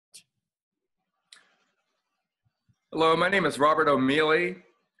Hello, my name is Robert O'Meally.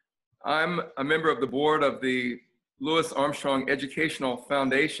 I'm a member of the board of the Louis Armstrong Educational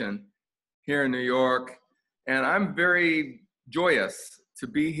Foundation here in New York, and I'm very joyous to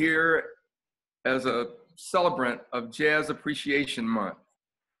be here as a celebrant of Jazz Appreciation Month.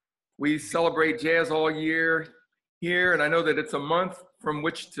 We celebrate jazz all year here, and I know that it's a month from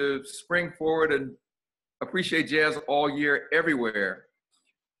which to spring forward and appreciate jazz all year everywhere.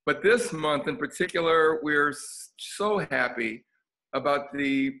 But this month in particular, we're so happy about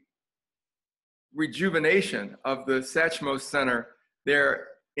the rejuvenation of the Satchmo Center there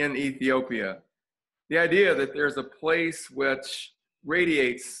in Ethiopia. The idea that there's a place which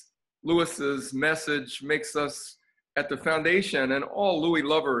radiates Louis's message makes us at the foundation and all Louis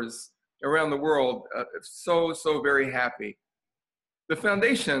lovers around the world so very happy. The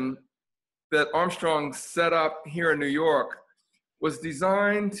foundation that Armstrong set up here in New York was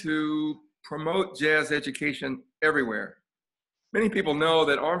designed to promote jazz education everywhere. Many people know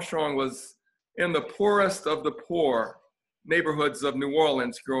that Armstrong was in the poorest of the poor neighborhoods of New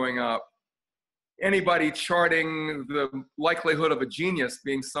Orleans growing up. Anybody charting the likelihood of a genius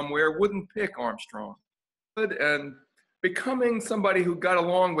being somewhere wouldn't pick Armstrong. And becoming somebody who got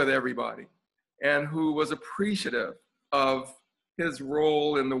along with everybody and who was appreciative of his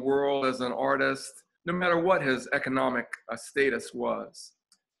role in the world as an artist, no matter what his economic status was.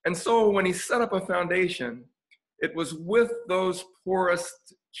 And so when he set up a foundation, it was with those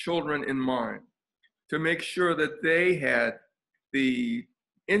poorest children in mind to make sure that they had the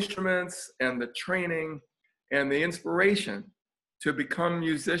instruments and the training and the inspiration to become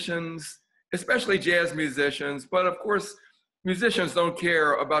musicians, especially jazz musicians. But of course, musicians don't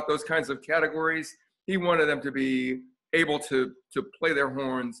care about those kinds of categories. He wanted them to be able to play their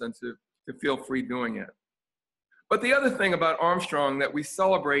horns and to feel free doing it. But the other thing about Armstrong that we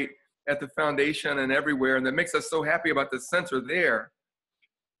celebrate at the foundation and everywhere, and that makes us so happy about the center there,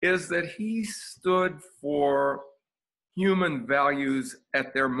 is that he stood for human values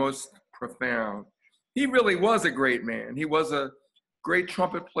at their most profound. He really was a great man. He was a great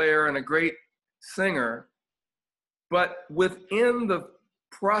trumpet player and a great singer, but within the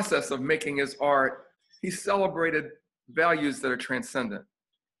process of making his art, he celebrated values that are transcendent.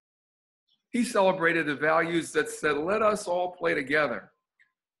 He celebrated the values that said, let us all play together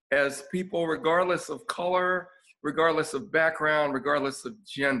as people, regardless of color, regardless of background, regardless of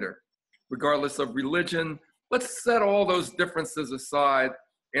gender, regardless of religion. Let's set all those differences aside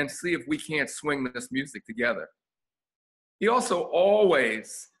and see if we can't swing this music together. He also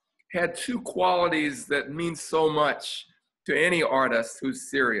always had two qualities that mean so much to any artist who's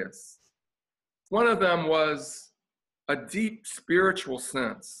serious. One of them was a deep spiritual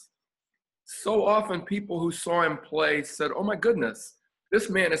sense. So often people who saw him play said, oh my goodness, this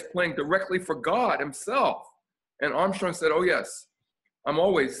man is playing directly for God himself. And Armstrong said, oh yes, I'm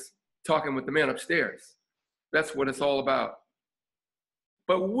always talking with the man upstairs. That's what it's all about.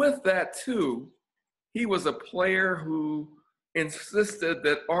 But with that too, he was a player who insisted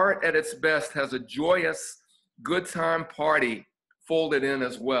that art at its best has a joyous, good time party folded in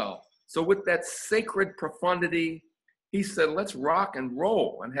as well. So with that sacred profundity, he said, let's rock and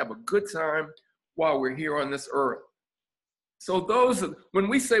roll and have a good time while we're here on this earth. So when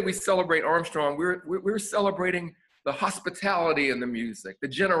we say we celebrate Armstrong, we're celebrating the hospitality in the music, the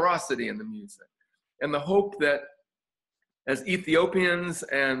generosity in the music, and the hope that as Ethiopians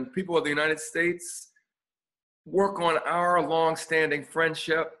and people of the United States work on our long-standing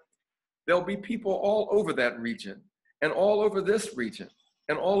friendship, there'll be people all over that region and all over this region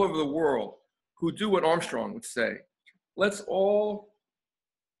and all over the world who do what Armstrong would say. Let's all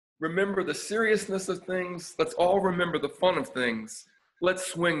remember the seriousness of things. Let's all remember the fun of things. Let's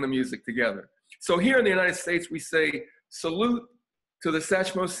swing the music together. So here in the United States, we say, salute to the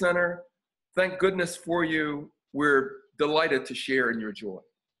Satchmo Center. Thank goodness for you. We're delighted to share in your joy.